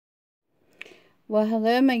Well,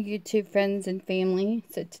 hello, my YouTube friends and family.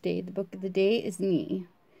 So today, the book of the day is Me,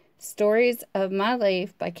 Stories of My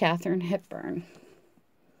Life by Katharine Hepburn.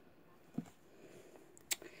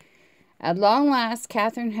 At long last,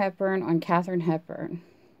 Katharine Hepburn on Katharine Hepburn.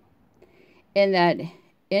 In that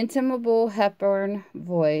intimable Hepburn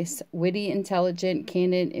voice, witty, intelligent,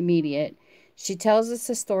 candid, immediate, she tells us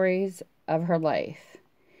the stories of her life.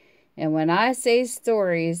 And when I say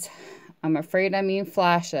stories, I'm afraid I mean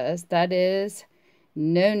flashes. That is,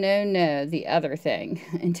 no, the other thing.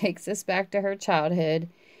 And takes us back to her childhood,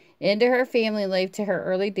 into her family life, to her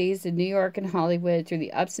early days in New York and Hollywood, through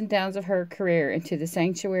the ups and downs of her career, into the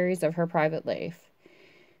sanctuaries of her private life.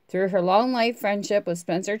 Through her long life friendship with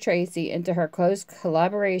Spencer Tracy, into her close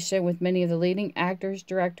collaboration with many of the leading actors,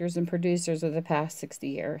 directors, and producers of the past 60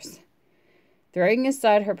 years. Throwing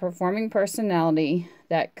aside her performing personality,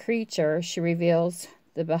 that creature, she reveals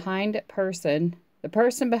the person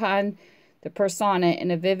behind the persona in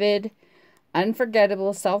a vivid,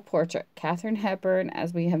 unforgettable self-portrait, Katharine Hepburn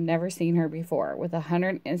as we have never seen her before, with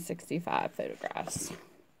 165 photographs.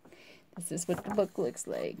 This is what the book looks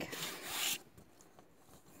like.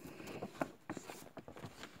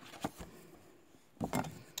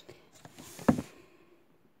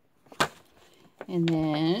 And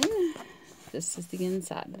then this is the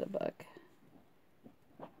inside of the book.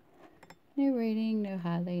 No rating, no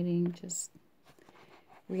highlighting, just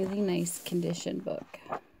really nice condition book.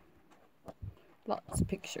 Lots of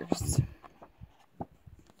pictures.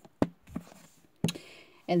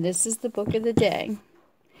 And this is the book of the day.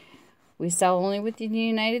 We sell only within the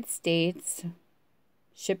United States.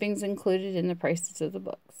 Shipping's included in the prices of the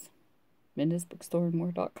books.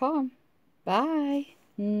 Minda'sBookStoreandMore.com. Bye.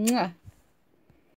 Mwah.